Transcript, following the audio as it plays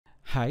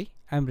Hi,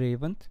 I'm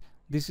Revanth.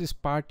 This is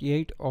part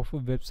 8 of a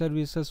web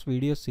services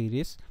video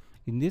series.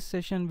 In this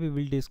session, we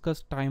will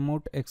discuss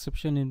timeout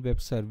exception in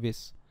web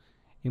service.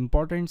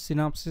 Important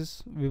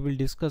synopsis we will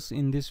discuss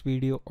in this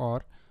video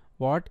are: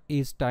 what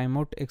is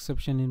timeout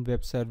exception in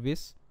web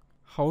service,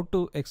 how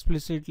to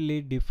explicitly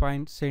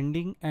define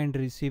sending and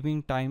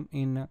receiving time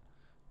in a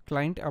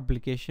client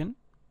application,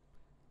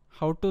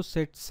 how to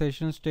set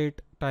session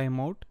state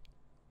timeout,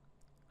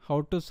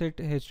 how to set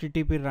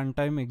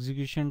httpRunTime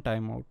execution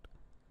timeout.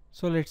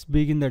 So let's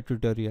begin the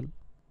tutorial.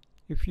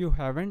 If you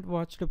haven't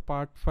watched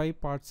part 5,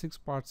 part 6,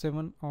 part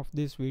 7 of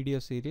this video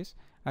series,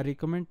 I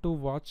recommend to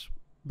watch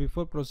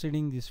before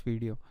proceeding this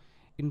video.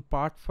 In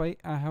part 5,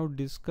 I have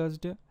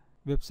discussed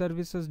web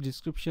services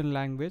description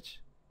language.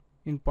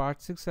 In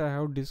part 6, I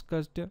have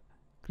discussed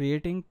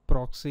creating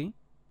proxy.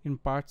 In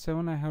part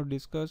 7, I have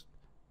discussed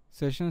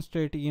session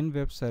state in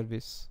web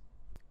service.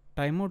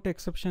 Timeout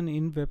exception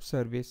in web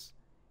service.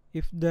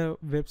 If the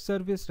web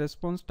service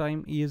response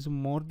time is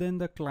more than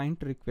the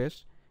client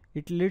request,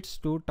 it leads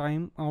to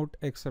timeout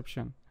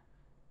exception.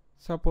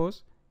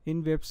 Suppose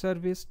in web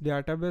service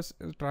database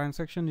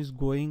transaction is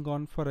going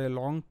on for a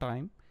long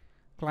time,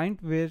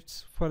 client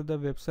waits for the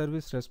web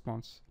service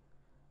response.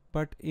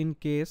 But in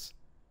case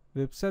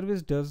web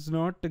service does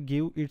not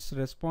give its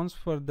response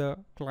for the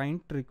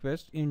client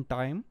request in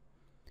time,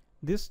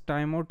 this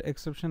timeout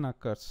exception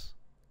occurs.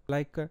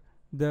 Like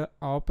the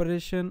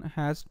operation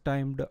has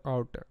timed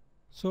out.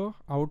 So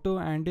how to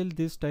handle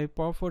this type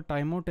of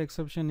timeout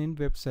exception in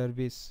web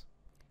service?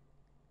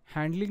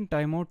 Handling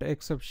timeout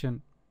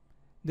exception.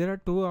 There are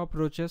two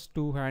approaches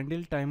to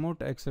handle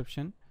timeout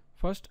exception.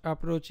 First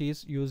approach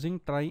is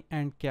using try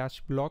and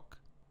catch block.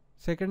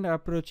 Second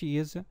approach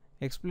is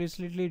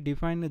explicitly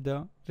define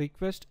the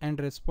request and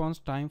response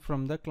time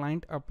from the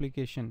client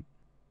application.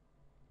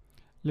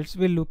 Let's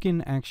look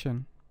in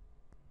action.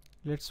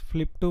 Let's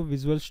flip to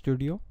Visual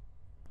Studio.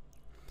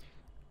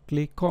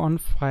 Click on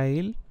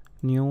File,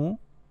 New,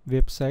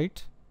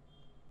 Website.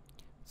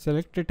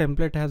 Select a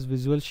template has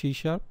Visual C#.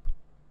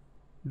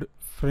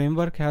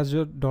 Framework has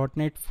your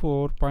 .NET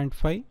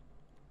 4.5.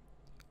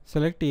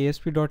 Select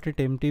ASP.NET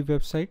Empty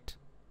Website.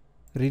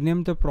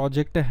 Rename the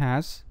project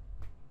as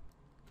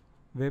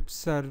Web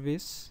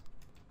Service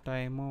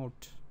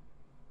Timeout.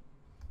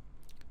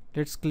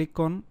 Let's click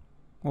on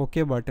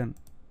OK button.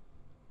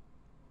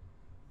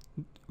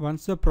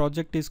 Once the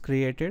project is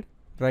created,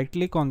 right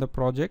click on the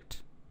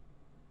project.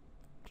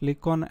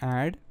 Click on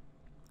Add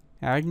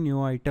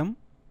New Item.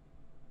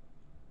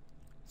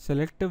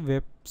 Select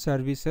Web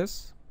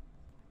Services.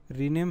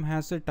 Rename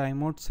as a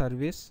Timeout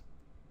Service.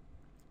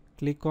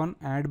 Click on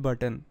Add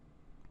button.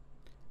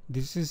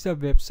 This is the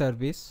web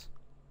service.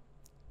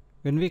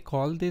 When we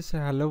call this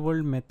hello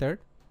world method,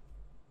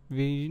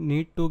 we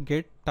need to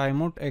get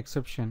timeout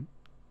exception.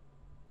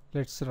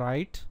 Let's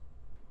write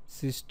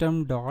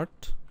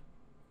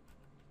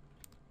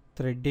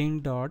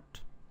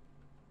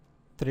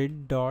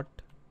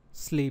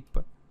system.threading.thread.sleep.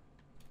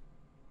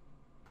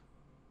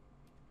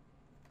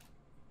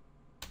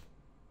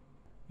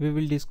 We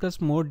will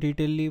discuss more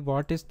detailedly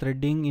what is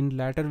threading in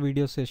later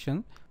video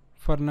session.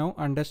 For now,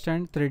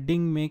 understand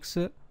threading makes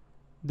the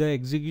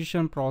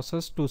execution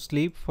process to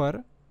sleep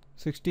for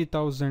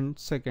 60,000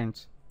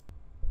 seconds,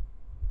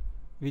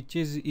 which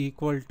is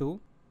equal to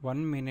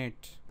 1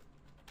 minute.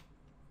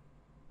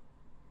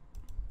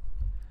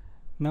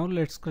 Now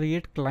let's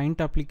create client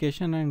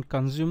application and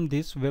consume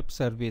this web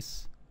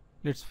service.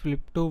 Let's flip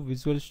to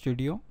Visual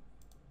Studio.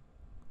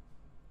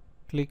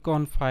 Click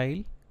on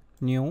File,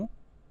 New,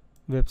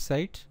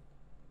 Website.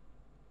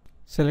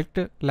 Select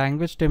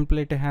language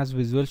template has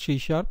Visual C#.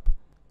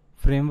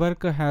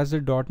 Framework has a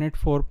 .NET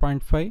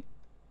 4.5.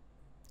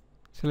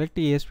 Select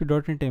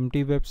ASP.NET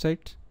Empty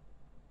Website.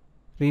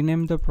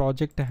 Rename the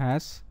project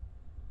as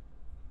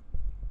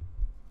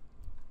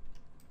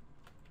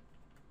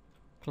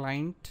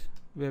Client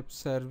Web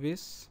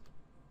Service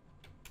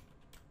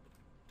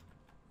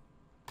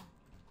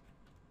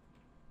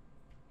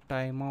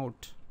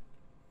Timeout.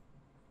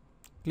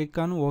 Click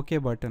on OK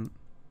button.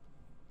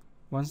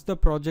 Once the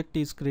project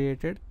is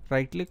created,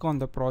 right click on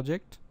the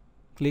project,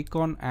 click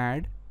on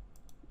Add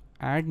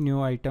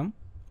New Item,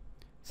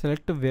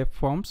 select Web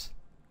Forms,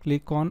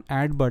 click on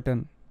Add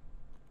button.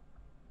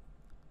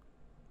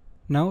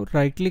 Now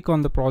right click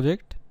on the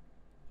project,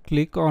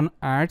 click on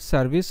Add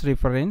Service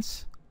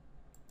Reference.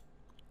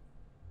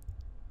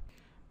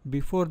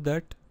 Before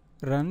that,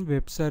 run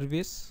web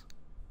service.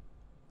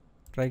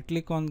 Right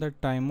click on the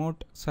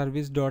timeout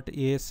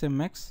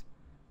service.asmx,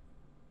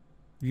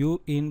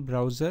 view in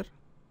browser.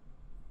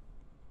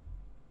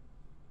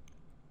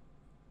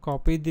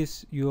 Copy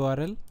this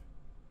URL,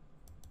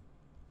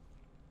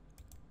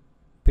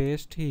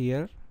 paste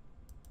here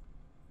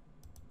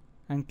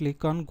and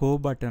click on Go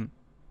button.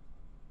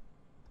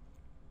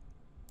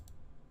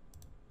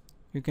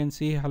 You can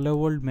see hello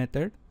world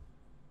method.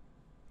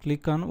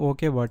 Click on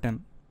OK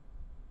button.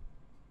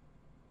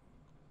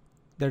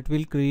 That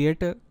will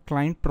create a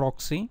client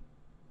proxy.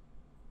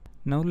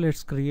 Now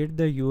let's create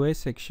the UI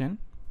section.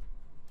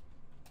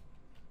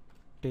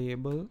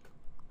 Table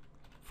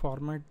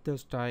format the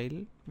style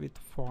with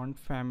font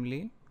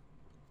family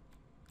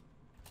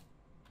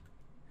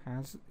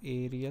as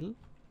Arial,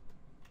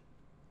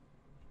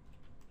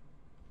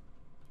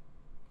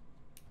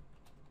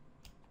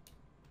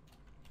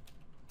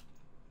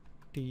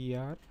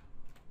 TR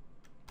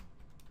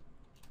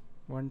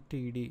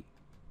 1TD.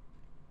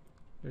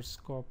 Let's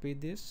copy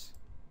this,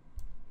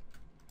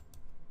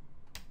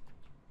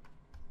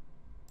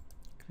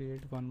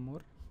 create one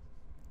more,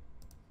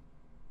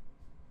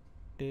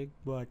 take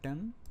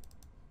button,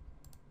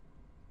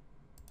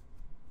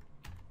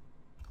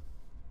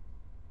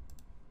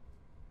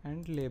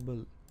 and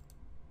label,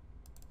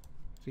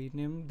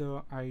 rename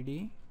the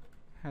ID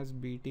as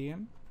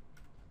BTN,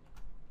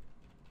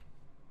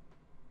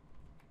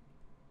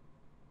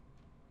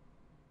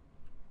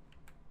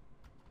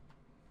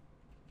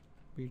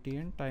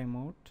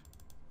 timeout,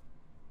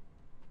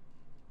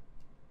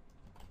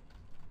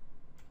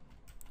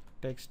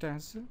 text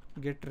as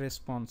get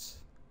response,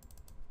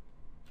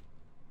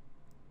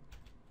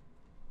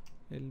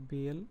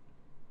 LBL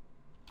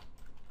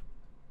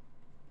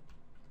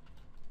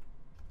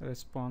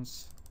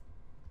response,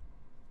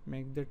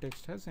 make the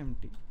text as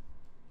empty.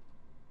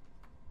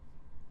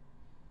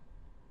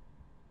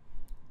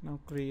 Now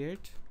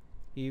create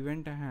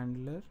event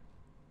handler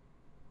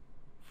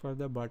for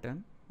the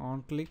button,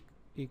 on click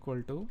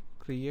equal to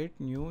create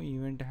new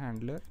event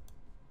handler,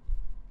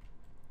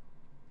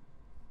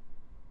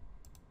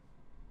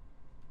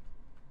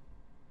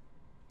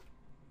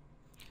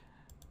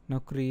 now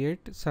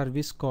create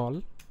service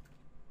call,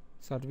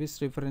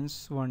 service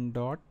reference 1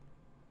 dot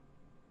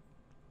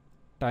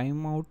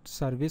timeout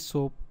service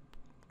soap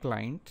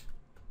client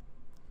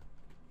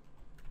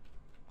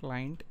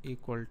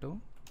equal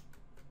to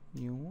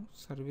new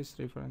service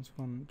reference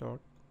 1 dot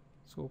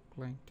soap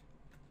client,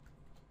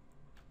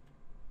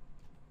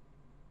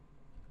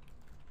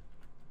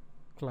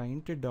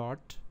 client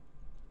dot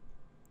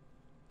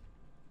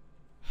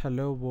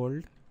hello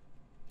world,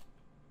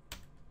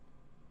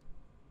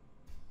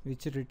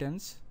 which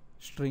returns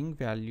string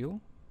value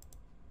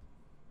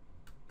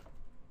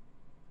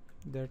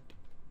that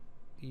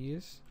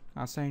is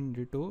assigned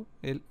to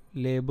a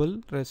label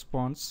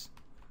response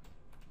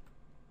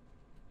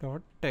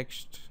dot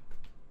text.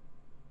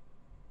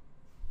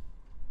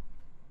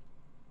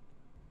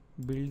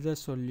 Build the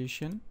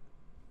solution.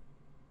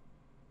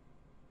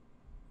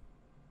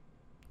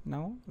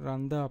 Now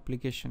run the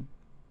application.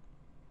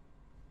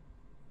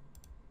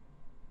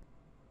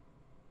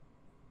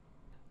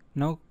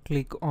 Now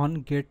click on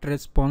get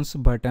response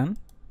button,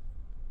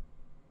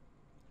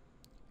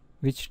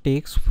 which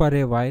takes for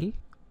a while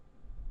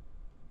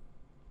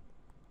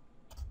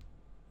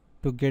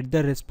to get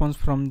the response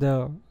from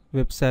the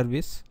web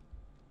service.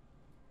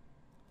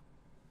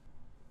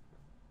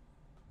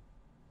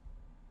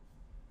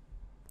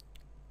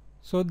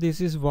 So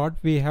this is what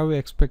we have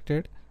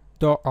expected.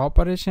 The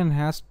operation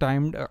has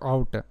timed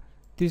out.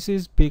 This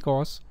is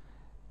because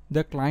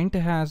the client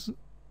has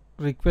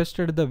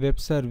requested the web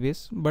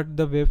service, but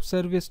the web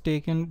service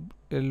taken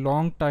a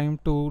long time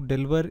to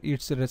deliver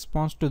its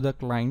response to the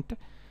client.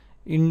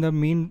 In the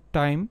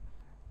meantime,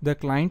 the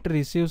client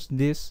receives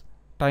this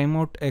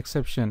timeout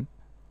exception.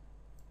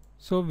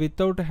 So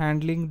without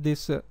handling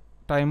this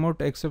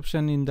timeout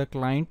exception in the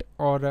client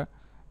or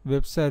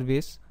web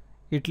service,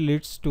 it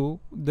leads to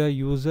the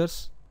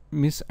users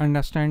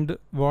misunderstand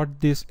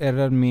what this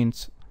error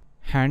means.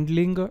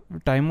 Handling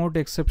timeout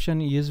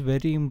exception is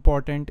very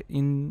important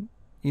in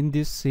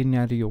this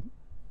scenario.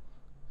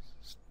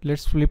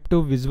 Let's flip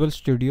to Visual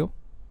Studio.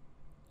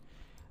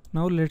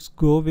 Now let's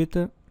go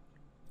with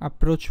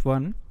approach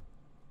 1,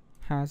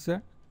 has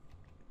a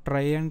try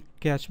and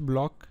catch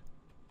block.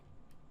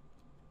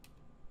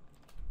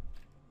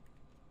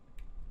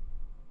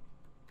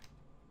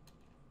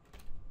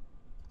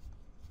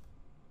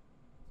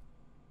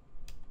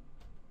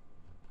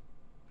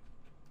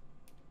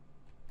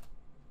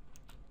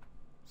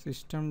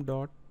 System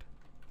dot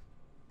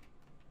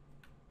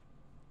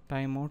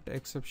timeout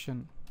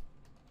exception.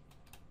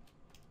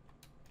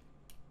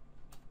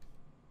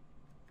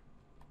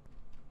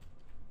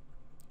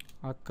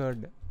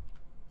 Occurred.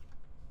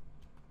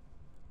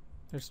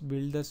 Let's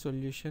build the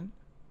solution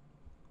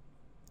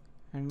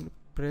and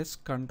press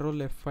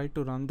Ctrl F5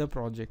 to run the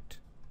project.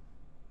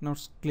 Now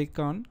click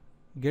on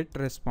get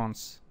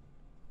response.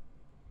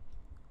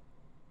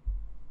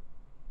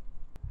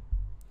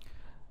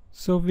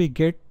 So we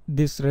get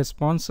this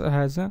response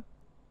as a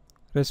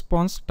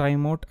response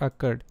timeout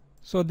occurred.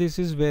 So this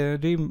is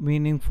very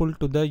meaningful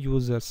to the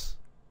users.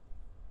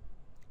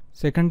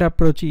 Second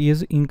approach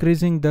is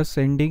increasing the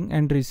sending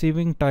and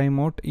receiving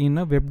timeout in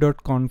a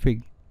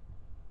web.config.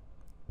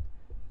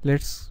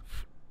 Let's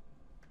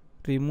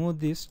remove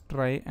this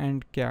try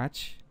and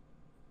catch.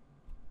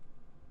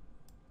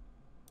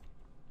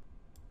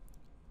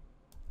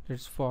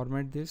 Let's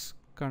format this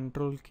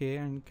Ctrl K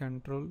and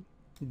Ctrl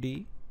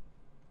D.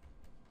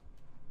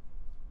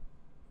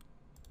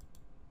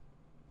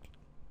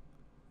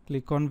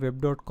 Click on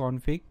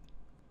web.config,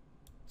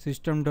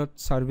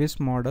 system.service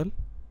model,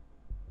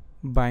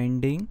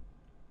 binding,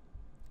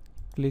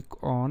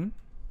 click on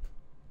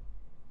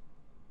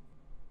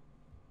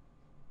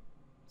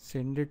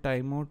send a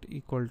timeout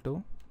equal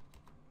to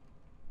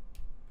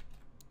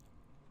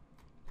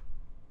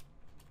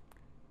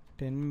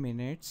 10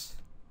 minutes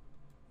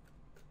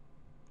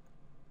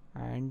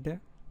and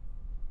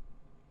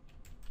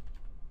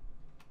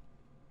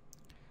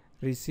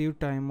receive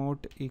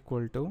timeout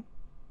equal to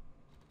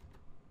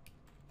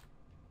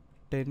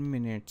 10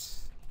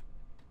 minutes.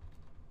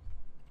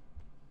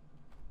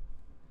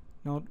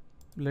 Now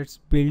let's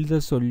build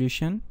the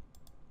solution.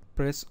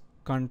 Press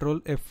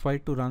Ctrl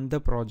F5 to run the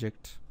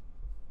project.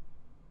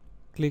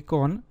 Click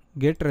on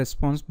Get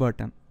Response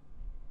button.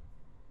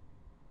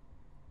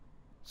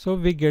 So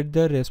we get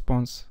the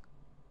response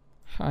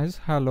as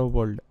hello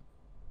world.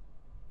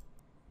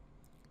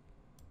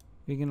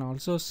 We can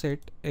also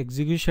set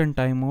execution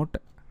timeout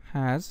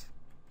as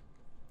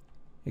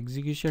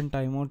execution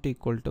timeout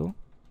equal to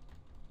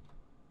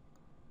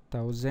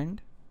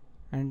 1000,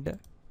 and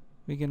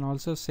we can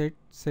also set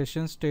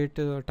session state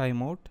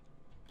timeout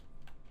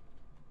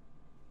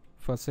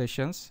for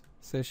sessions.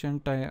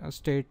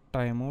 State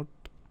timeout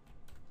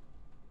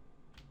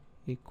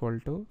equal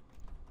to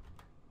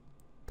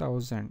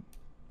 1000.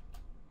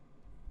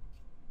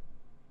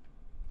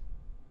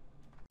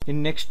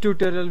 In next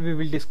tutorial we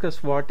will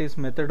discuss what is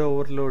method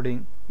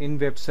overloading in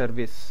web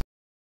service.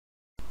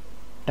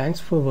 Thanks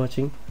for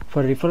watching.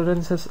 For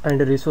references and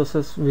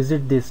resources,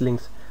 visit these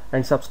links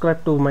and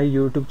subscribe to my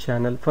YouTube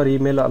channel for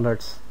email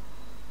alerts.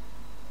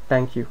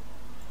 Thank you.